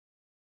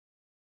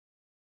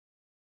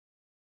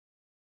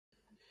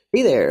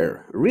Hey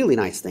there! A really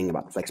nice thing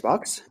about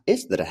Flexbox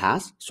is that it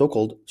has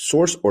so-called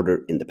source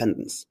order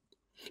independence,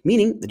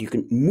 meaning that you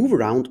can move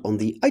around on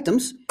the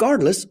items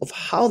regardless of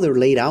how they're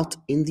laid out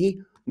in the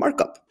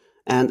markup.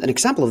 And an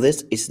example of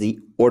this is the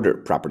order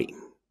property.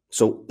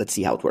 So let's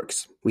see how it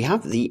works. We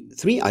have the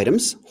three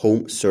items,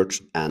 home,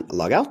 search, and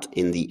logout,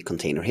 in the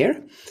container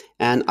here,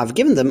 and I've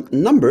given them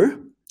number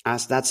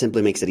as that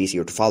simply makes it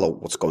easier to follow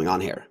what's going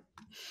on here.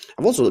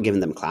 I've also given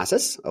them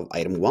classes of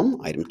item 1,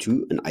 item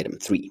 2, and item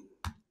 3.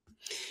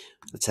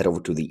 Let's head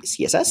over to the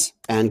CSS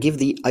and give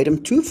the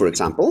item 2, for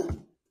example,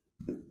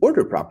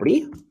 order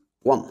property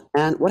 1.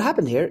 And what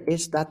happened here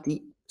is that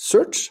the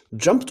search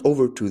jumped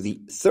over to the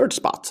third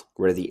spot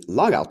where the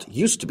logout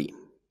used to be.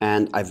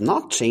 And I've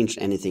not changed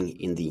anything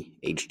in the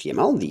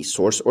HTML. The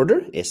source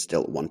order is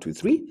still 1, 2,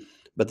 3,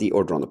 but the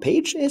order on the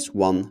page is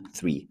 1,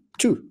 3,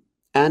 2.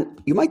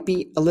 And you might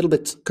be a little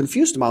bit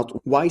confused about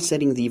why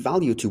setting the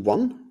value to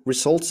 1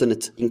 results in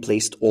it being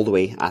placed all the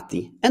way at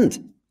the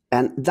end.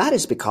 And that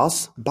is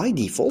because, by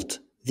default,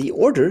 the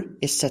order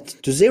is set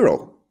to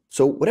 0.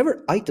 So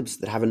whatever items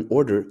that have an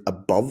order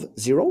above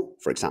 0,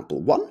 for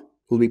example 1,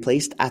 will be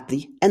placed at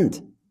the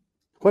end.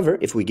 However,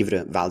 if we give it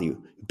a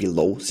value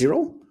below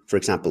 0, for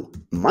example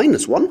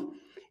 -1,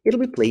 it'll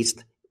be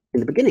placed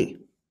in the beginning.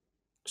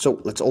 So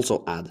let's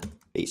also add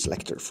a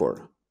selector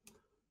for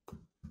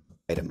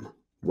item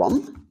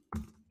 1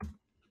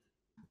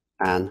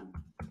 and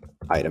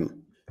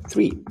item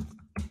 3.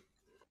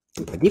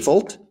 And by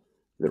default,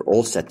 they're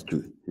all set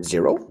to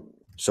 0.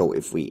 So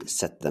if we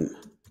set them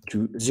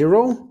to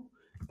 0,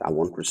 that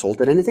won't result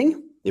in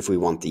anything. If we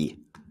want the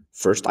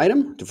first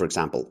item to, for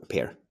example,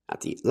 appear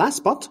at the last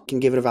spot, we can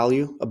give it a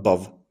value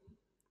above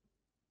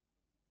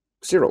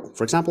 0.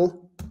 For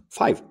example,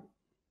 5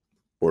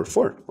 or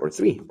 4 or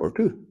 3 or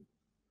 2.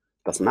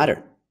 Doesn't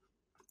matter.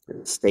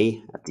 It'll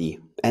stay at the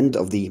end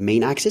of the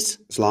main axis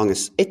as long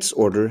as its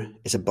order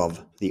is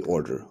above the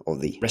order of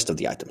the rest of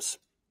the items.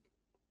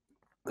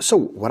 So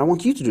what I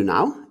want you to do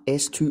now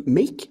is to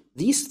make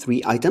these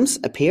three items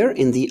appear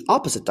in the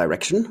opposite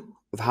direction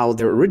of how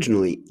they're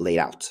originally laid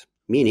out,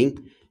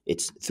 meaning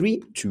it's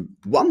 3, 2,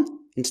 1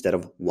 instead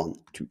of 1,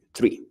 2,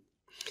 3.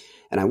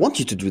 And I want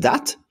you to do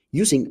that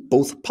using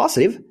both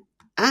positive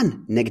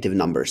and negative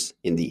numbers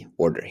in the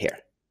order here.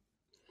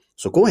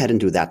 So go ahead and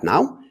do that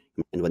now,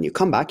 and when you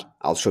come back,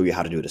 I'll show you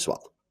how to do it as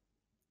well.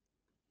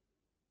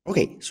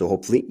 Okay, so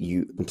hopefully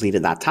you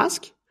completed that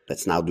task.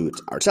 Let's now do it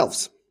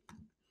ourselves.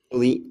 So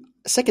the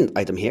second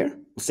item here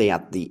will stay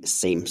at the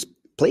same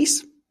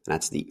place.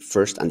 That's the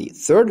first and the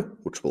third,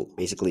 which will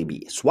basically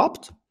be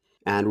swapped.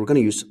 And we're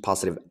going to use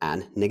positive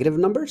and negative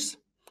numbers.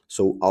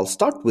 So I'll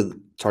start with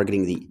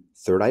targeting the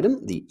third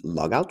item, the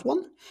logout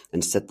one,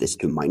 and set this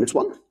to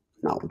 -1.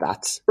 Now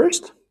that's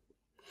first.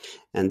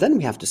 And then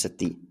we have to set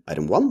the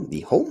item 1,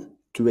 the home,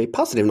 to a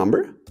positive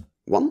number,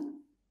 1.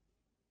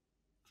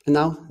 And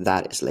now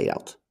that is laid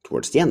out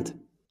towards the end,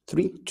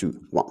 3,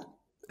 2, 1.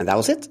 And that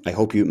was it. I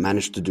hope you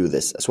managed to do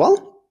this as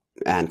well.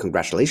 And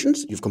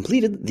congratulations, you've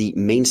completed the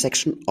main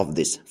section of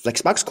this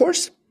Flexbox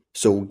course.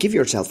 So give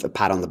yourself a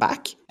pat on the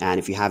back. And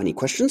if you have any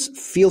questions,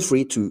 feel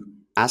free to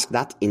ask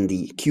that in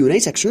the Q&A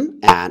section,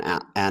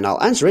 and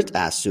I'll answer it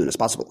as soon as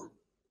possible.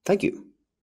 Thank you.